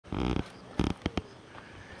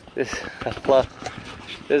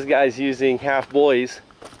This guy's using half boys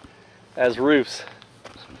as roofs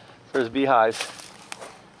for his beehives.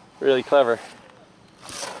 Really clever.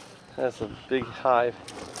 That's a big hive.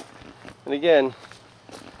 And again,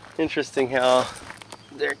 interesting how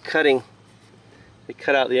they're cutting. They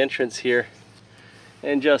cut out the entrance here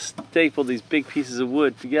and just staple these big pieces of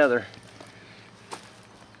wood together.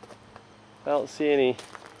 I don't see any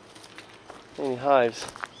hives.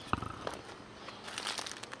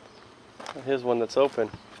 Here's one that's open.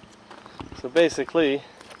 So basically,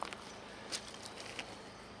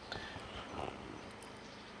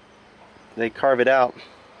 they carve it out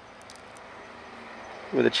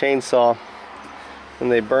with a chainsaw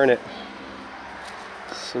and they burn it.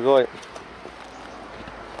 Sugoi.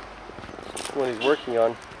 That's what he's working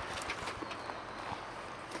on.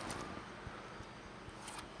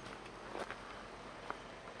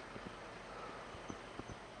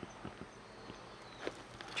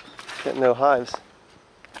 Got no hives,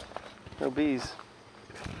 no bees.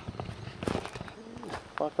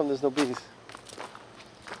 How come there's no bees?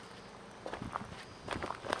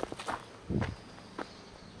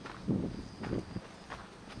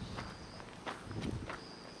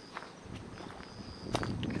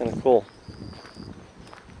 Kind of cool.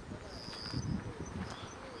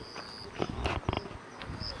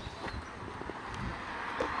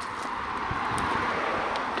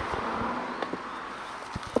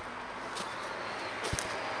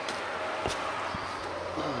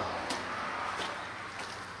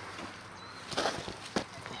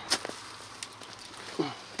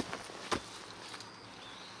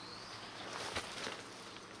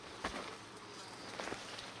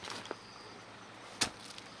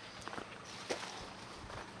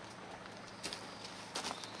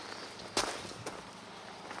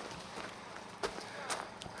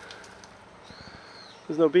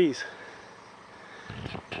 There's no bees.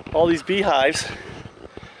 All these beehives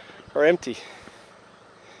are empty.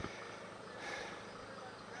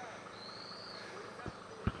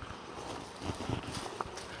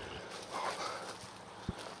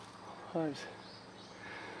 Hives.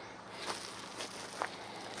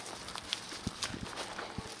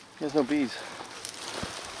 There's no bees.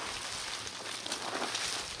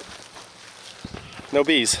 No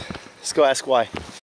bees. Let's go ask why.